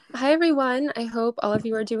Hi, everyone. I hope all of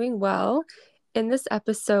you are doing well. In this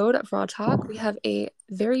episode of Raw Talk, we have a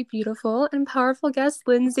very beautiful and powerful guest,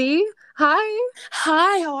 Lindsay. Hi,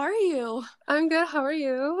 Hi, how are you? I'm good. How are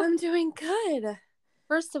you? I'm doing good.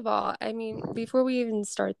 First of all, before we even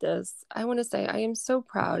start this, I want to say I am so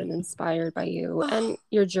proud and inspired by you Oh, and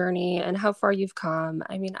your journey and how far you've come.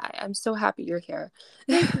 I'm so happy you're here.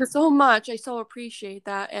 thank you so much. I so appreciate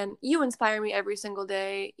that. And you inspire me every single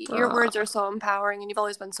day. Your words Aw. are so empowering, and you've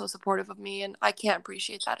always been so supportive of me, and I can't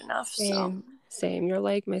appreciate that enough. So, Same, same. You're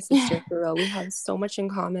like my sister for real. We have so much in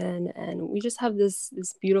common and we just have this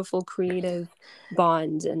beautiful creative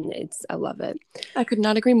bond and it's I love it. I could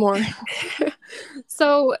not agree more.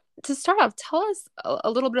 So to start off, tell us a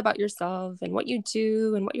little bit about yourself and what you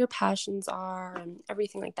do and what your passions are and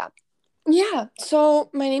everything like that. Yeah, so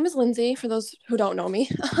my name is Lindsay, for those who don't know me.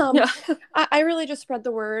 Um, Yeah. I really just spread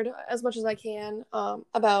the word as much as I can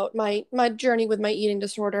about my journey with my eating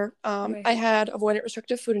disorder. I Right. had avoidant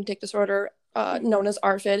restrictive food intake disorder, Mhm. known as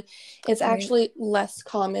ARFID. It's Right. actually less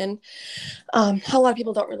common. A lot of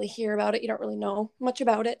people don't really hear about it. You don't really know much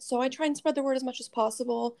about it. So I try and spread the word as much as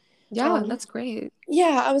possible. Yeah, Um, that's great.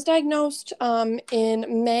 yeah, I was diagnosed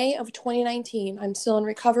in May of 2019. I'm still in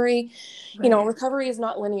recovery. Right. Recovery is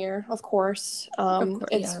not linear, of course. Of course.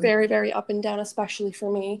 It's Yeah. very, very up and down, especially for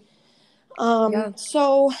me. Yeah.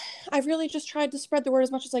 So I've really just tried to spread the word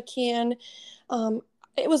as much as I can. Um,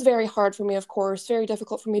 it was very hard for me, of course, very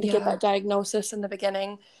difficult for me to get Yeah. that diagnosis in the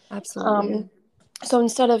beginning. Absolutely. Um, so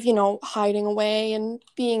instead of, hiding away and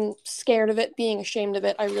being scared of it, being ashamed of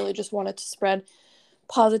it, I really just wanted to spread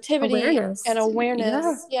positivity and Awareness. Yeah.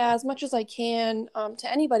 awareness, yeah, as much as I can,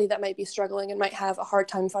 to anybody that might be struggling and might have a hard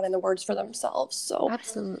time finding the words for themselves. So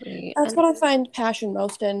Absolutely. that's And what I find passion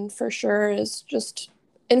most in, for sure, is just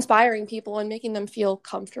inspiring people and making them feel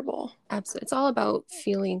comfortable. absolutely, it's all about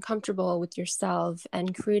feeling comfortable with yourself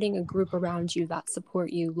and creating a group around you that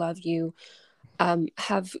support you, love you,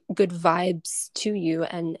 have good vibes to you,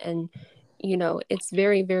 and it's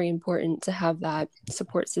very, very important to have that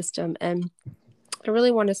support system. And I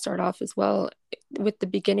really want to start off as well with the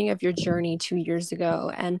beginning of your journey 2 years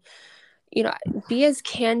ago, and you know, be as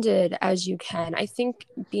candid as you can. I think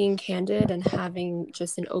being candid and having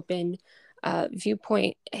just an open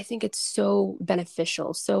viewpoint, I think it's so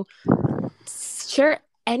beneficial. So share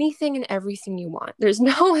anything and everything you want. There's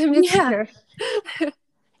no limits Yeah. here.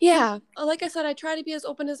 Yeah, like I said, I try to be as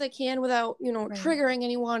open as I can without, Right. triggering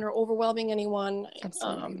anyone or overwhelming anyone,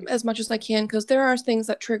 Absolutely. as much as I can, because there are things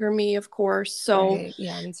that trigger me, of course. So Right.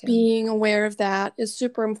 Yeah, me too. being aware of that is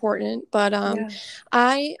super important. But Yeah.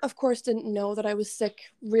 I, of course, didn't know that I was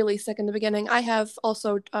sick, really sick in the beginning. I have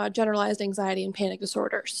also generalized anxiety and panic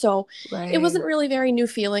disorder. So it Right. wasn't really very new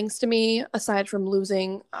feelings to me, aside from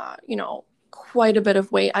losing, quite a bit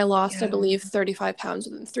of weight. I lost, I Yeah. believe, 35 pounds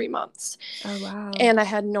within 3 months. Oh, wow. And I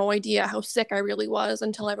had no idea how sick I really was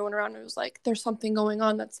until everyone around me was like, there's something going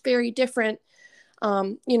on that's very different.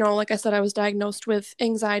 Like I said, I was diagnosed with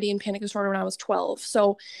anxiety and panic disorder when I was 12.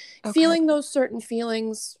 So Okay. feeling those certain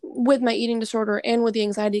feelings with my eating disorder and with the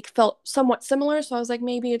anxiety felt somewhat similar. So I was like,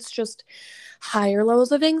 maybe it's just higher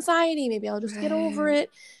lows of anxiety. Maybe I'll just get over Right.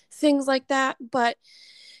 it, things like that. But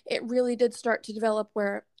it really did start to develop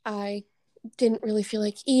where I didn't really feel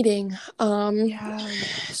like eating. Yeah.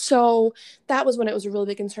 So that was when it was a really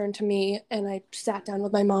big concern to me. And I sat down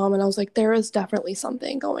with my mom and I was like, there is definitely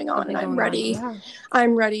something going on, and Something I'm going on. ready. Yeah.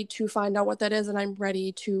 I'm ready to find out what that is, and I'm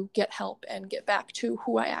ready to get help and get back to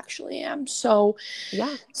who I actually am. So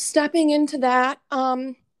Yeah. stepping into that,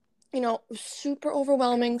 super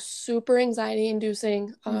overwhelming, super anxiety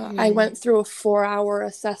inducing. I Hmm. went through a 4 hour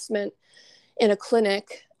assessment in a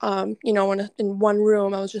clinic. In one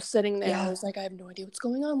room, I was just sitting there. I Yeah. was like, I have no idea what's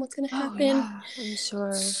going on, what's going to Oh, happen. yeah. I'm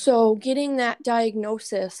sure. So, getting that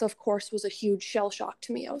diagnosis, of course, was a huge shell shock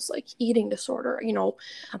to me. I was like, eating disorder.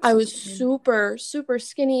 I was Absolutely. super, super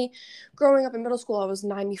skinny. Growing up in middle school, I was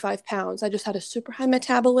 95 pounds. I just had a super high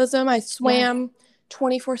metabolism. I Yeah. swam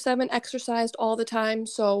 24/7, exercised all the time.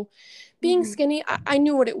 So, being Hmm. skinny, I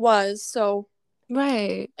knew what it was. So,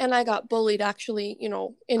 Right. and I got bullied, actually, in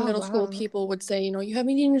Oh, middle school. wow. People would say, you have an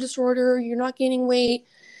eating disorder, you're not gaining weight.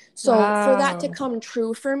 So for that to Wow. come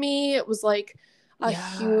true for me, it was like a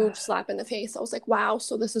Yeah. huge slap in the face. I was like, wow,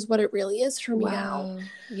 so this is what it really is for me now. Wow.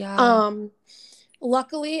 Yeah. Um,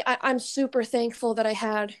 Luckily, I'm super thankful that I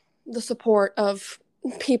had the support of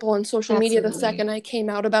people on social media the Absolutely. second I came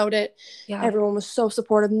out about it. Yeah. Everyone was so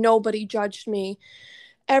supportive. Nobody judged me.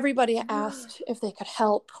 Everybody Yeah. asked if they could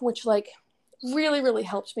help, which like really, really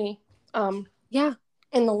helped me. Um, Yeah.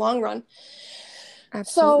 in the long run.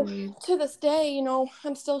 So Absolutely. to this day,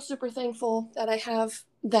 I'm still super thankful that I have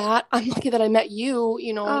that. I'm lucky that I met you,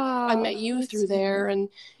 I Oh, met you me through there, too. and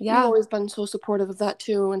you've Yeah, always been so supportive of that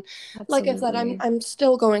too. And like I said, I'm absolutely. I'm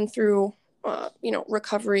still going through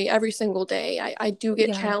recovery every single day. I do get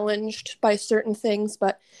Yeah, challenged by certain things,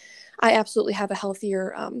 but I absolutely have a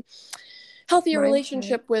healthier mindset.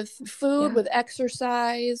 relationship with food, Yeah, with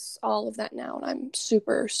exercise, all of that now, and I'm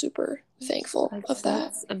super, super thankful of that.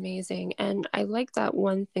 that's amazing. And I like that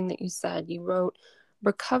one thing that you said. You wrote,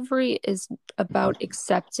 recovery is about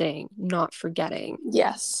accepting, not forgetting.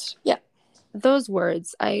 Yes. Yeah. Those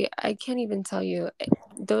words, I can't even tell you,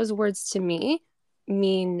 those words to me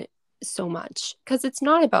mean so much because it's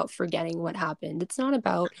not about forgetting what happened. It's not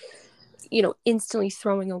about, instantly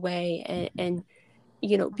throwing away and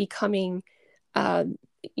becoming, um,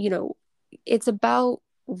 you know, it's about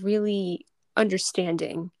really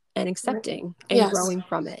understanding and accepting and Yes. growing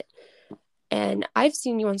from it. And I've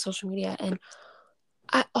seen you on social media and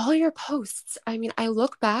all your posts. I mean, I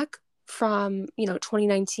look back from,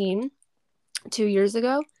 2019, 2 years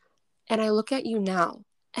ago, and I look at you now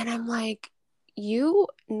and I'm like, you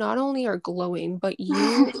not only are glowing, but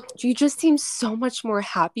you just seem so much more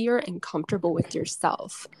happier and comfortable with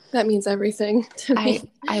yourself. That means everything to I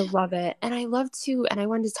me. I love it. And I love to, and I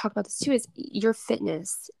wanted to talk about this too, is your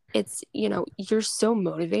fitness. It's, you're so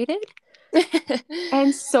motivated.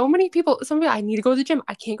 And so many people, I need to go to the gym.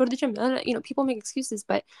 I can't go to the gym. People make excuses,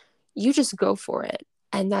 but you just go for it.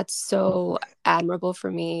 And that's so admirable for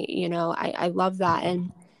me. I love that.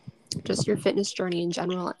 And just your fitness journey in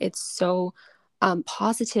general, it's so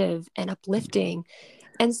positive and uplifting.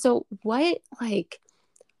 And so what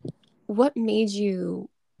made you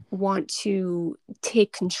want to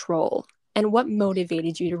take control, and what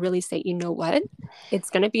motivated you to really say, you know what, it's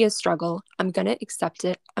going to be a struggle, I'm going to accept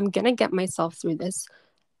it, I'm going to get myself through this?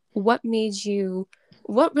 What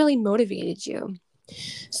really motivated you?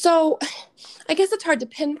 So I guess it's hard to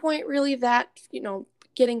pinpoint really that,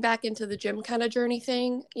 getting back into the gym kind of journey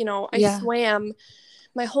thing. I Yeah. swam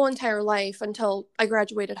my whole entire life until I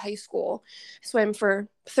graduated high school. I swam for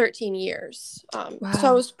 13 years. So I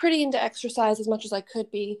Wow. was pretty into exercise as much as I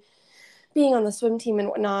could be, being on the swim team and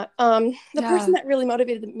whatnot. The person Yeah. that really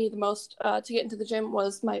motivated me the most to get into the gym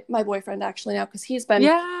was my boyfriend actually now, because he's been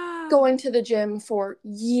Yeah. going to the gym for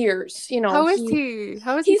years. How is he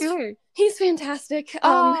He's doing? he's fantastic.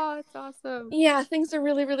 Oh, it's awesome. Yeah, things are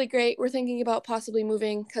really, really great. We're thinking about possibly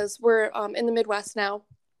moving because we're in the Midwest now.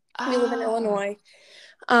 We live in Ah, Illinois,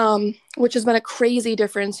 which has been a crazy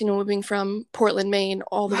difference, moving from Portland, Maine,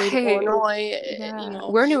 all the way to right. Illinois. Yeah,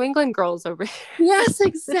 we're New England girls over Yes, here.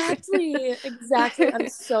 exactly, exactly. I'm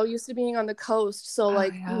so used to being on the coast, so Oh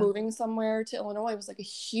like yeah. moving somewhere to Illinois was like a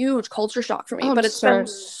huge culture shock for me. Oh, I'm But it's been sure.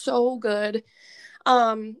 so good.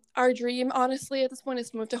 Our dream, honestly, at this point,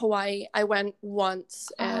 is to move to Hawaii. I went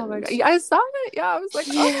once, Oh my and god. Yeah, I saw it. Yeah, I was like,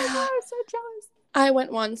 oh my yeah, god, I'm so jealous. I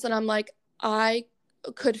went once and I'm like, I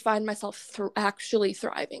could find myself actually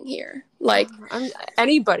thriving here. Like,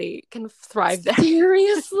 Anybody can thrive there.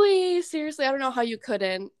 seriously, seriously, I don't know how you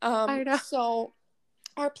couldn't. I know. So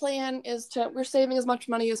our plan is we're saving as much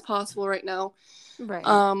money as possible right now. Right.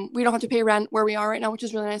 We don't have to pay rent where we are right now, which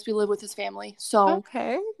is really nice. We live with his family, so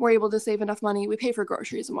Okay. we're able to save enough money. We pay for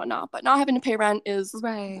groceries and whatnot, but not having to pay rent is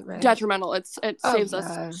Right. Right. detrimental. It Oh saves us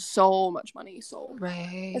yeah. so much money. So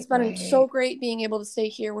Right. it's been so Right. great being able to stay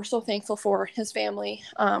here. We're so thankful for his family.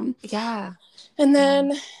 Yeah. And Yeah.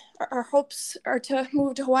 then our hopes are to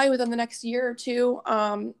move to Hawaii within the next year or two.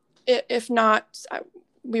 If not,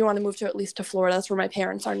 we want to move to at least to Florida. That's where my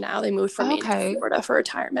parents are now. They moved from Maine to Okay. Florida for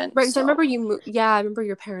retirement. Right. Because I So remember you. Yeah, I remember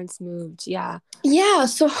your parents moved. Yeah. yeah.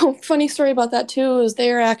 So funny story about that too is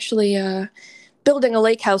they're actually building a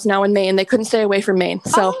lake house now in Maine. They couldn't stay away from Maine,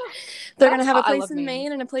 so Oh, they're gonna have a I place love in Maine.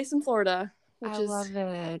 Maine and a place in Florida, I which is love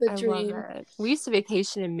it. the I love dream. it. We used to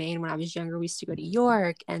vacation in Maine when I was younger. We used to go to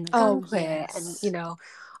York and Oh Algonquin and, yes,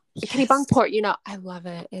 yes. Kennebunkport. I love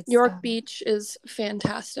it. It's, York Beach is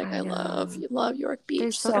fantastic. I I know. love York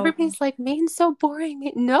There's Beach. so, So everybody's like, Maine's so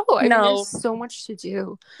boring. No, I mean, there's no, so much to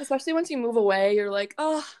do. especially once you move away, you're like,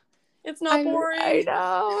 oh, it's not I boring. know,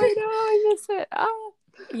 I miss it.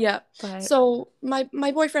 Yeah. But So my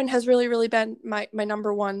boyfriend has really, really been my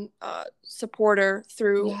number one supporter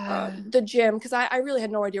through yeah, the gym, because I really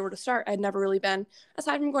had no idea where to start. I'd never really been,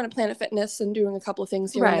 aside from going to Planet Fitness and doing a couple of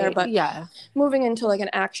things here and there, right, but yeah. moving into like an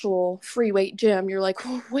actual free weight gym, you're like,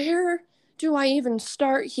 well, where do I even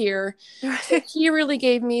start here? So he really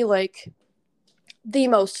gave me like the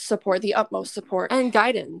most support, the utmost support. And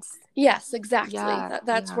guidance. Yes, exactly. Yeah,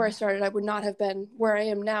 That's where I yeah. started. I would not have been where I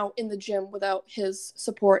am now in the gym without his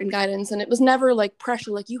support and guidance. And it was never like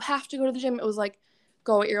pressure, like you have to go to the gym. It was like,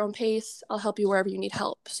 go at your own pace. I'll help you wherever you need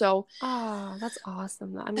help. So That's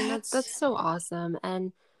awesome. I mean, that's that's so awesome.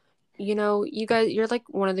 And you know, you guys, you're like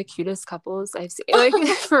one of the cutest couples I've seen. Like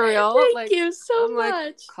for real. thank Like you so I'm like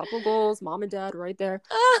much. couple goals, mom and dad right there.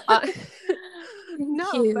 Thank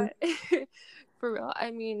No, you. but for real. I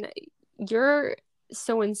mean, you're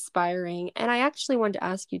so inspiring. And I actually wanted to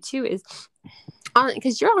ask you too is on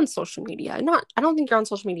because you're on social media. Not I don't think you're on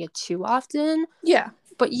social media too often, Yeah.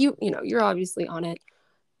 but you know, you're obviously on it.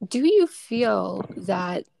 Do you feel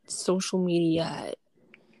that social media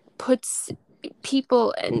puts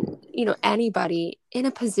people and you know anybody in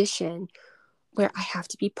a position where I have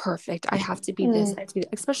to be perfect, I have to be this, I have to be,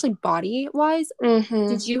 especially body wise?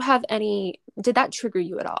 Mm-hmm. Did that trigger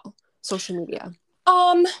you at all, social media?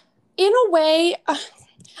 In a way,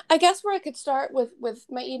 I guess where I could start with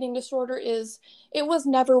my eating disorder is it was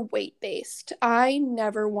never weight based. I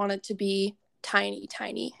never wanted to be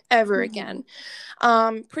tiny ever again.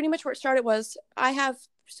 Pretty much where it started was I have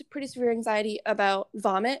pretty severe anxiety about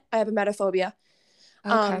vomit. I have emetophobia.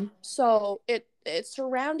 Okay. So it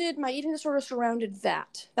surrounded my eating disorder surrounded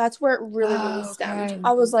that. That's where it really stemmed. Okay.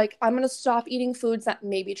 I was like, I'm gonna stop eating foods that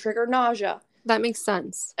maybe trigger nausea. That makes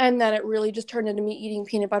sense. And then it really just turned into me eating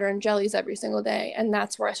peanut butter and jellies every single day. And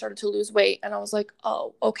that's where I started to lose weight. And I was like,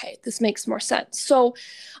 oh, okay, this makes more sense. So,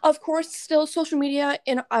 of course, still social media.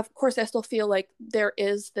 And of course, I still feel like there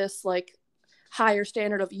is this like higher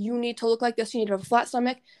standard of you need to look like this. You need to have a flat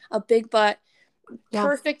stomach, a big butt, Yeah.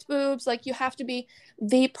 perfect boobs. Like you have to be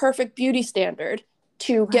the perfect beauty standard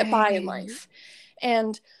to get by in life.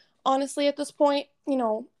 And honestly, at this point, you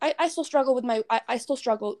know, I still struggle with I still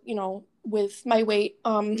struggle, you know, with my weight.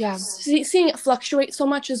 Yeah. Seeing it fluctuate so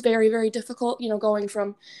much is very, very difficult, you know, going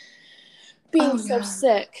from being so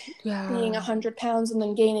sick, being 100 pounds and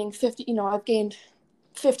then gaining 50, you know, I've gained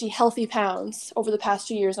 50 healthy pounds over the past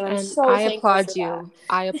 2 years. And I'm And so I thankful applaud for you. that.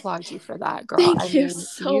 I applaud you for that, girl. I Thank you mean,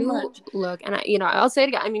 so you much. look, and you know, I'll say it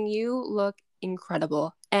again. I mean, you look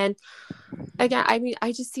incredible. And again, I mean,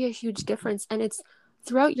 I just see a huge difference. And it's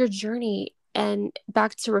throughout your journey and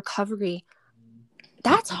back to recovery.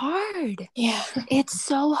 That's hard. Yeah. It's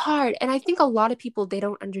so hard. And I think a lot of people, they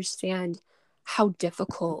don't understand how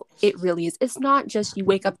difficult it really is. It's not just you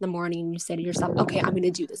wake up in the morning and you say to yourself, okay, I'm going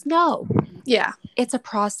to do this. No, Yeah. it's a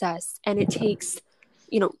process and it takes,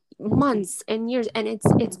 you know, months and years. And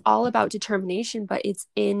it's all about determination, but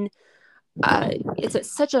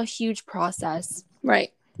such a huge process.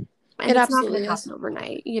 Right. And It it's not going absolutely to is. happen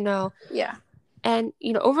overnight, you know? Yeah. And,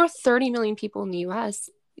 you know, over 30 million people in the US,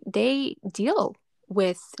 they deal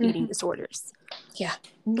with eating disorders. Yeah.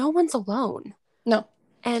 No one's alone. No.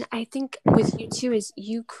 And I think with you too is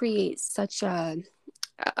you create such a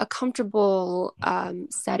comfortable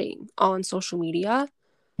setting on social media.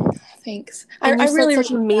 Thanks. And I you set really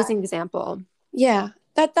such an relate amazing that. example. Yeah.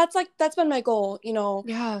 That's been my goal, you know.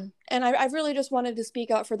 Yeah. And I've really just wanted to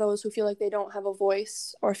speak out for those who feel like they don't have a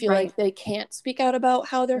voice or feel Right. like they can't speak out about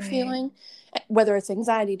how they're Right. feeling, whether it's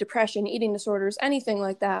anxiety, depression, eating disorders, anything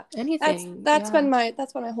like that. Anything. That's been my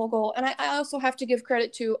whole goal. And I also have to give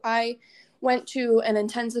credit to I went to an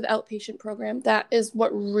intensive outpatient program. That is what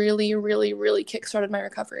really, really, really kickstarted my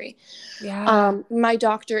recovery. Yeah. My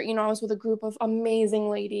doctor, you know, I was with a group of amazing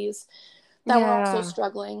ladies that were also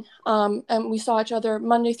struggling. And we saw each other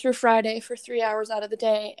Monday through Friday for 3 hours out of the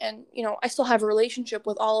day. And, you know, I still have a relationship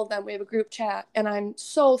with all of them. We have a group chat. And I'm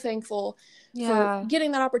so thankful for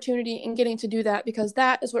getting that opportunity and getting to do that, because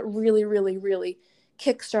that is what really, really, really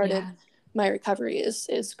kickstarted my recovery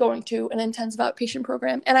is going to an intensive outpatient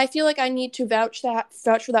program. And I feel like I need to vouch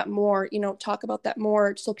for that more, you know, talk about that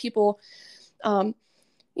more so people,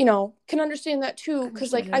 you know, can understand that too.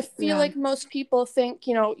 Because like I feel like most people think,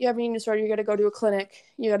 you know, you have an eating disorder, you got to go to a clinic,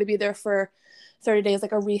 you got to be there for 30 days,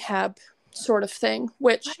 like a rehab sort of thing,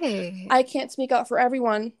 which I can't speak out for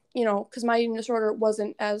everyone, you know, because my eating disorder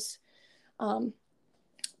wasn't as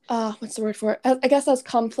what's the word for it? I guess as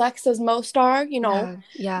complex as most are, you know.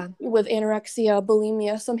 With anorexia,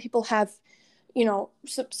 bulimia, some people have, you know,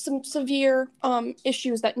 some severe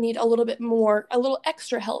issues that need a little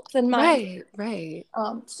extra help than mine. Right.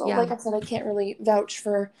 So like I said, I can't really vouch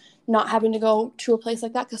for not having to go to a place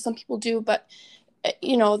like that, because some people do, but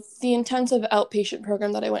you know, the intensive outpatient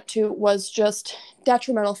program that I went to was just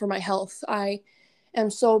detrimental for my health. I am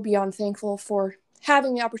so beyond thankful for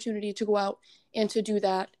having the opportunity to go out and to do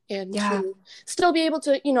that, and to still be able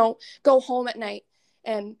to, you know, go home at night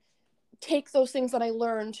and take those things that I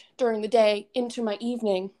learned during the day into my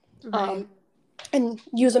evening, and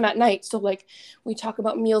use them at night. So like we talk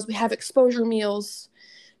about meals, we have exposure meals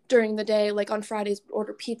during the day, like on Fridays we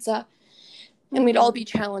order pizza, and we'd all be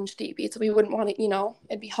challenged deep, so we wouldn't want to,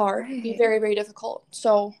 it'd be hard, it'd be very, very difficult.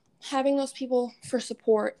 So having those people for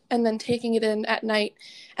support, and then taking it in at night,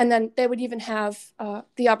 and then they would even have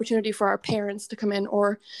the opportunity for our parents to come in,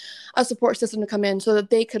 or a support system to come in, so that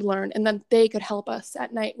they could learn, and then they could help us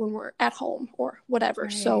at night when we're at home or whatever.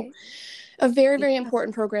 Right. So a very, very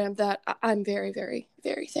important program that I'm very, very,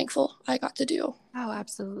 very thankful I got to do. Oh,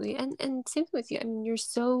 absolutely. And same with you. I mean,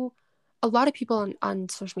 a lot of people on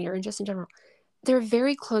social media, and just in general, they're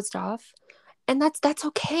very closed off, and that's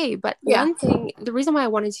okay. But one thing, the reason why I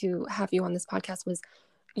wanted to have you on this podcast was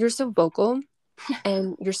you're so vocal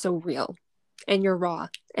and you're so real and you're raw,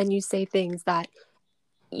 and you say things that,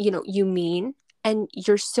 you mean, and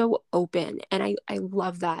you're so open. And I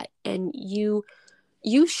love that. And you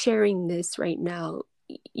sharing this right now,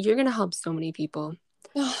 you're going to help so many people.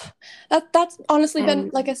 That's honestly been,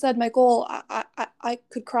 like I said, my goal. I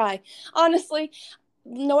could cry, honestly,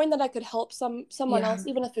 knowing that I could help someone else,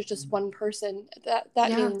 even if it's just one person,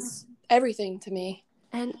 that means everything to me.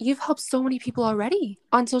 And you've helped so many people already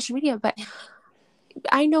on social media, but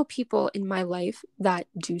I know people in my life that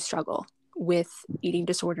do struggle with eating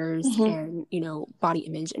disorders and, body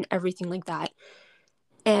image and everything like that.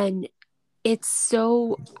 And it's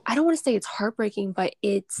so, I don't want to say it's heartbreaking, but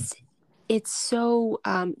it's so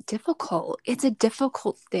difficult. It's a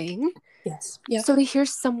difficult thing. Yes. Yeah. So to hear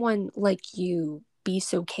someone like you be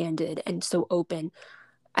so candid and so open,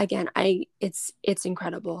 again, it's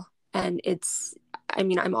incredible. And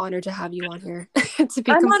I'm honored to have you on here.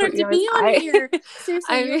 I'm honored to be on here.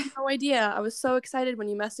 Seriously, you have no idea. I was so excited when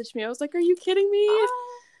you messaged me. I was like, are you kidding me?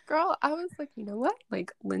 Girl, I was like, you know what?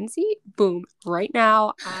 Like, Lindsay, boom, right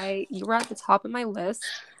now, you were at the top of my list.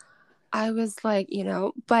 I was like,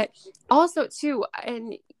 but also too,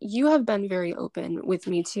 and you have been very open with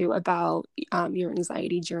me too about your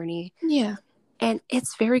anxiety journey. Yeah. And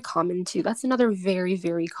it's very common too. That's another very,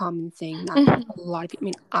 very common thing that a lot of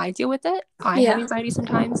people, I deal with it. I have anxiety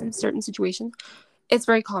sometimes in certain situations. It's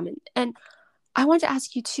very common. And I wanted to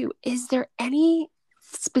ask you too, is there any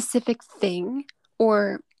specific thing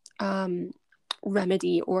or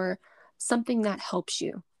remedy or something that helps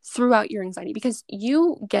you throughout your anxiety? Because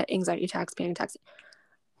you get anxiety attacks, panic attacks,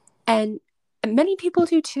 and many people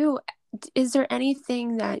do too. Is there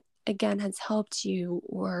anything that, again, has helped you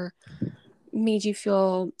or made you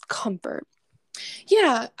feel comfort?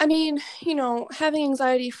 Yeah, I mean, having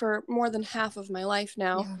anxiety for more than half of my life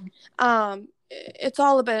now, it's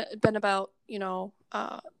all been about,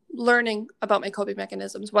 learning about my coping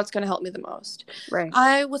mechanisms, what's going to help me the most. Right.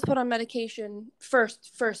 I was put on medication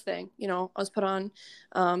first thing, I was put on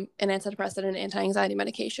an antidepressant and anti-anxiety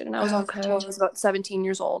medication, and I was on until I was about 17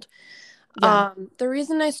 years old. Yeah. The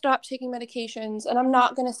reason I stopped taking medications, and I'm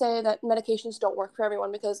not going to say that medications don't work for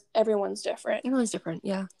everyone, because everyone's different. Everyone's different,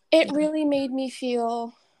 yeah. It really made me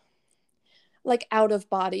feel like out of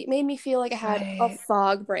body. It made me feel like I had a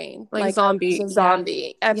fog brain. Like a zombie. I was a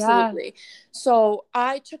zombie. Yeah. Absolutely. Yeah. So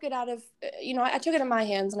I took it out of, I took it in my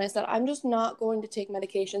hands, and I said, I'm just not going to take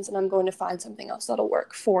medications, and I'm going to find something else that'll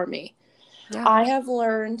work for me. Yeah. I have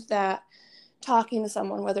learned that talking to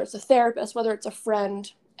someone, whether it's a therapist, whether it's a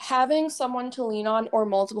friend, having someone to lean on or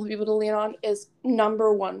multiple people to lean on is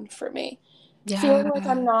number one for me. Yeah. Feeling like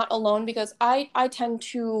I'm not alone, because I tend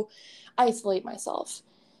to isolate myself.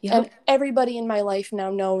 Yep. And everybody in my life now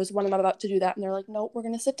knows when I'm about to do that. And they're like, nope, we're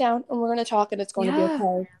going to sit down and we're going to talk, and it's going to be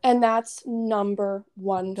okay. And that's number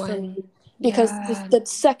one for me. Because the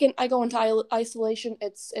second I go into isolation,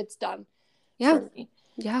 it's done for me.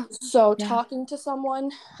 Yeah. So talking to someone,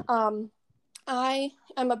 I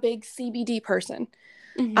am a big CBD person.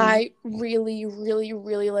 Mm-hmm. I really, really,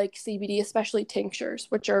 really like CBD, especially tinctures,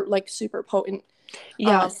 which are like super potent.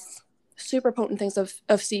 Yes. Super potent things of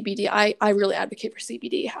CBD. I really advocate for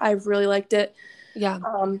CBD. I really liked it. Yeah.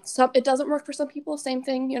 It doesn't work for some people. Same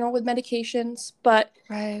thing, with medications, but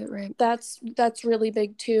right. That's really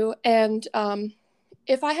big too. And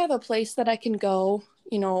if I have a place that I can go,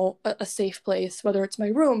 a safe place, whether it's my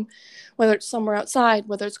room, whether it's somewhere outside,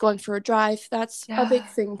 whether it's going for a drive, that's a big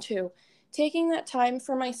thing too. Taking that time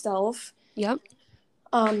for myself. Yep.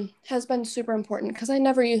 Has been super important, because I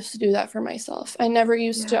never used to do that for myself. I never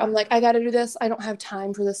used to. I'm like, I got to do this. I don't have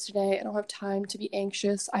time for this today. I don't have time to be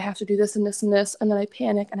anxious. I have to do this and this and this. And then I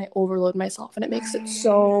panic and I overload myself, and it makes it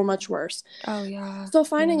so much worse. Oh, yeah. So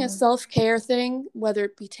finding a self-care thing, whether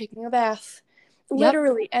it be taking a bath,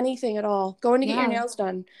 literally anything at all, going to get your nails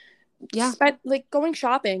done, going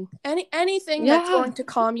shopping, anything that's going to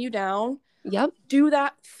calm you down. Yep. Do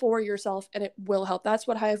that for yourself, and it will help. That's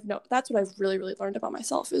what I've really, really learned about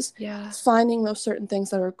myself, is finding those certain things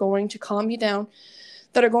that are going to calm me down,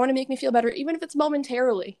 that are going to make me feel better, even if it's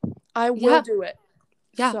momentarily. I will Yeah. do it.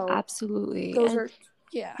 Yeah, So absolutely. those And are,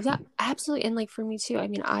 yeah. yeah, absolutely. And like for me too, I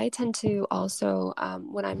mean, I tend to also,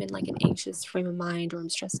 when I'm in like an anxious frame of mind or I'm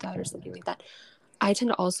stressed out or something like that, I tend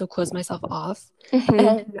to also close myself off Mm-hmm.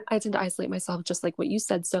 and I tend to isolate myself, just like what you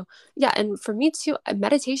said. So, yeah. And for me too,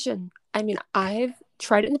 meditation. I mean, I've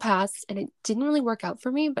tried it in the past and it didn't really work out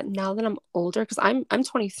for me. But now that I'm older, because I'm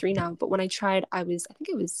 23 now, but when I tried, I think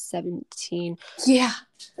it was 17. Yeah,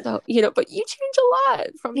 So, but you change a lot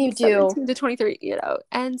from you do. 17 to 23,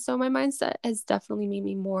 and so my mindset has definitely made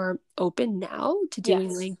me more open now to doing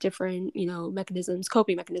Yes. like different, mechanisms,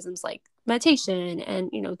 coping mechanisms like meditation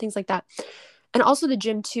and, things like that. And also the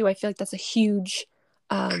gym too. I feel like that's a huge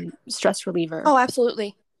stress reliever. Oh,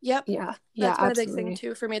 absolutely. Yep. Yeah. Yeah, That's been a big thing absolutely.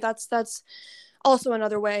 too for me. That's also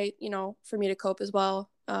another way, for me to cope as well.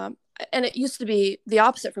 And it used to be the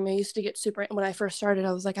opposite for me. I used to get super, when I first started,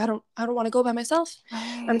 I was like, I don't want to go by myself.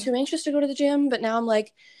 I'm Right. too anxious to go to the gym. But now I'm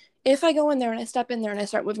like, if I go in there and I step in there and I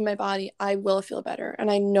start moving my body, I will feel better. And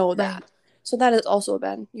I know Right. that. So that has also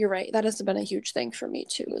been, you're right, that has been a huge thing for me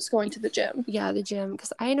too, is going to the gym. Yeah, the gym,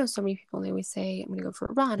 because I know so many people, they always say, I'm gonna go for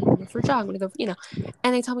a run, I'm gonna go for a jog, I'm gonna go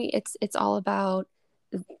and they tell me it's all about,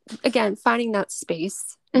 again, finding that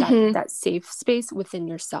space, that Mm-hmm. that safe space within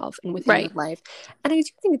yourself and within your Right. life. And I do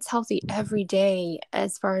think it's healthy every day,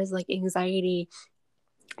 as far as like anxiety,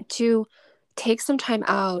 to take some time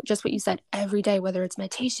out, just what you said, every day, whether it's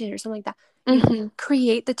meditation or something like that. Mm-hmm.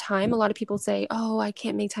 Create the time. A lot of people say, oh, I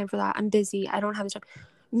can't make time for that, I'm busy, I don't have the time.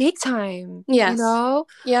 Make time. Yes.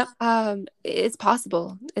 Yep. It's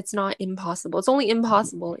possible. It's not impossible. It's only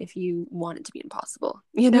impossible if you want it to be impossible,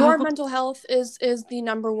 Your mental health is the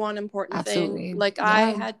number one important thing. Absolutely. Like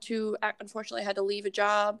Yeah. unfortunately I had to leave a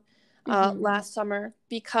job Hmm. last summer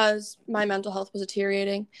because my mental health was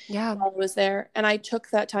deteriorating Yeah. while I was there, and I took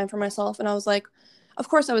that time for myself. And I was like, of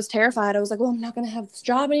course I was terrified. I was like, well, I'm not going to have this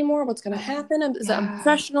job anymore. What's going to Right. happen? Is that Yeah.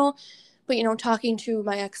 unprofessional? But talking to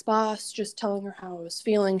my ex-boss, just telling her how I was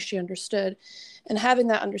feeling, she understood, and having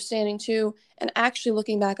that understanding too, and actually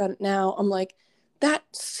looking back on it now, I'm like, that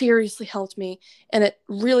seriously helped me, and it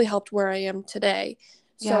really helped where I am today.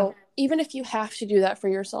 Yeah. So even if you have to do that for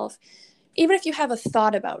yourself, even if you have a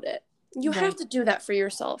thought about it, you have Right. to do that for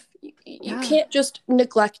yourself. You Yeah. can't just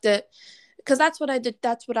neglect it, because that's what I did.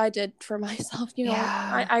 That's what I did for myself.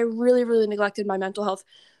 Yeah. I really, really neglected my mental health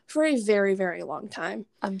for a very, very long time.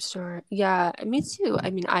 I'm sure. Yeah. Me too. I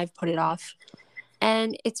mean, I've put it off.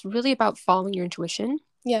 And it's really about following your intuition.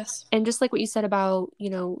 Yes. And just like what you said about,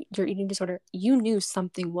 your eating disorder, you knew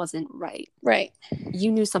something wasn't right. Right.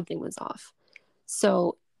 You knew something was off.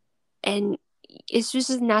 So, and it's just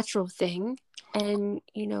a natural thing. And,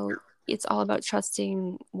 it's all about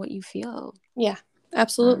trusting what you feel. Yeah,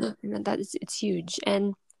 absolutely. And it's huge.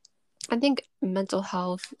 And I think mental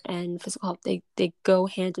health and physical health, they go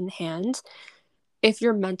hand in hand. If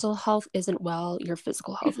your mental health isn't well, your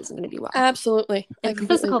physical health isn't going to be well. Absolutely. And I if your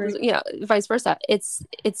completely physical health agree. is, vice versa. It's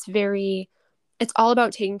all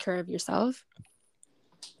about taking care of yourself.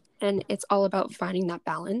 And it's all about finding that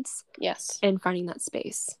balance Yes. and finding that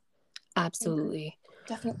space. Absolutely.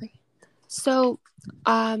 Definitely. So,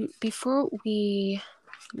 before let me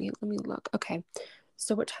look. Okay.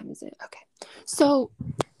 So what time is it? Okay. So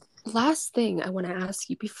last thing I want to ask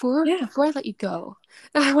you before I let you go,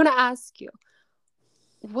 I want to ask you,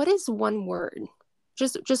 what is one word,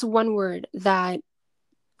 just one word that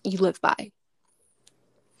you live by?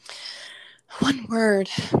 One word.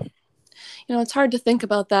 It's hard to think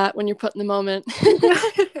about that when you're put in the moment.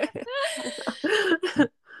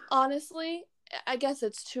 Honestly, I guess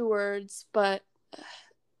it's two words, but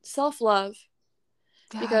self-love,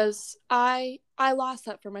 Yeah. because I lost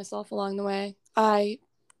that for myself along the way. I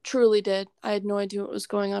truly did. I had no idea what was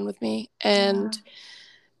going on with me, and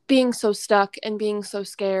being so stuck and being so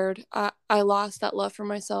scared, I lost that love for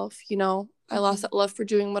myself. I lost that love for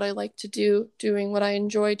doing what I like to do, doing what I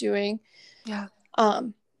enjoy doing. Yeah.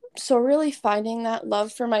 So really finding that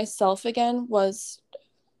love for myself again was,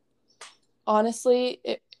 honestly,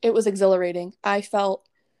 it was exhilarating. I felt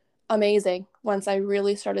amazing once I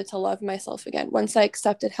really started to love myself again. Once I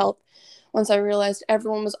accepted help, once I realized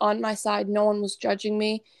everyone was on my side, no one was judging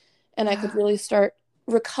me, and I could really start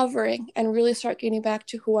recovering and really start getting back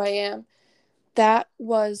to who I am. That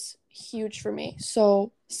was huge for me.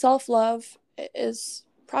 So self-love is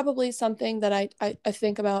probably something that I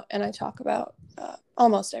think about and I talk about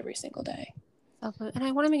almost every single day. And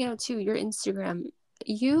I want to make it out too, your Instagram,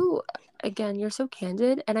 you, again, you're so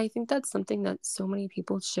candid, and I think that's something that so many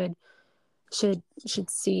people should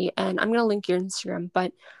see. And I'm gonna link your Instagram,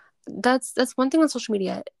 but that's one thing on social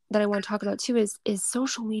media that I want to talk about too, is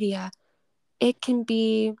social media. It can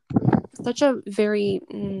be such a very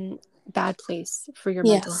bad place for your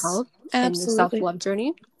mental Yes, health and your absolutely. self-love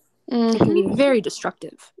journey. Mm-hmm. It can be very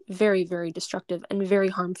destructive, very, very destructive, and very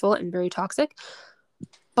harmful and very toxic.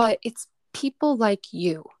 But it's people like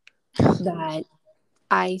you that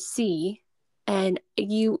I see, and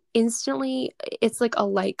you instantly, it's like a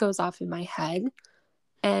light goes off in my head,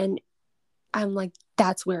 and I'm like,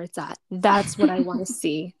 that's where it's at. That's what I want to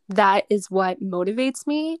see. That is what motivates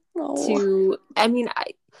me to, I mean,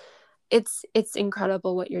 it's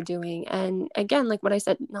incredible what you're doing. And again, like what I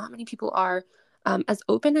said, not many people are as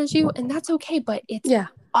open as you, and that's okay. But it's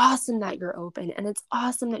awesome that you're open, and it's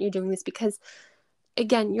awesome that you're doing this because,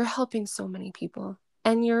 again, you're helping so many people,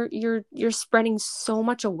 and you're spreading so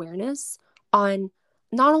much awareness on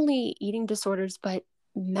not only eating disorders but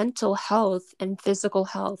mental health and physical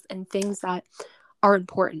health and things that are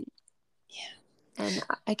important. Yeah. And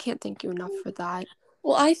I can't thank you enough for that.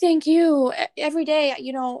 Well, I thank you every day.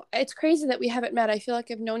 You know, it's crazy that we haven't met. I feel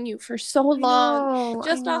like I've known you for so long,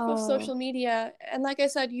 just off of social media. And like I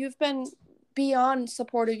said, you've been beyond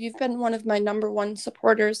supportive. You've been one of my number one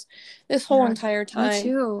supporters this whole entire time. Me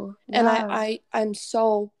too. And I'm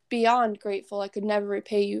so beyond grateful. I could never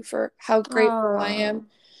repay you for how grateful I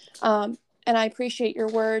am. And I appreciate your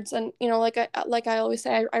words. And, you know, like I always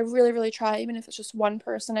say, I really, really try, even if it's just one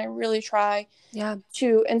person, I really try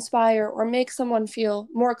to inspire or make someone feel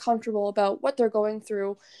more comfortable about what they're going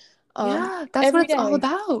through. That's what it's all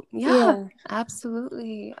about. Yeah,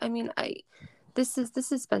 absolutely. I mean, this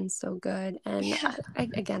has been so good. And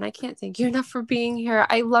again, I can't thank you enough for being here.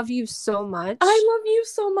 I love you so much. I love you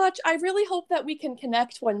so much. I really hope that we can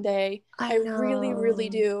connect one day. I really, really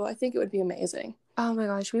do. I think it would be amazing. Oh my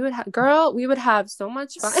gosh, we would have so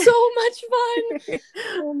much fun. So much fun.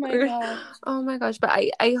 Oh my gosh. Oh my gosh. But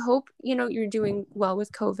I hope, you know, you're doing well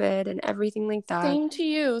with COVID and everything like that. Same to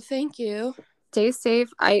you. Thank you. Stay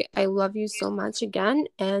safe. I love you so much again.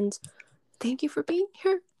 And thank you for being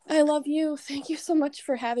here. I love you. Thank you so much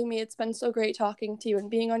for having me. It's been so great talking to you and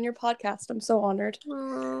being on your podcast. I'm so honored.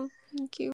 Oh, thank you.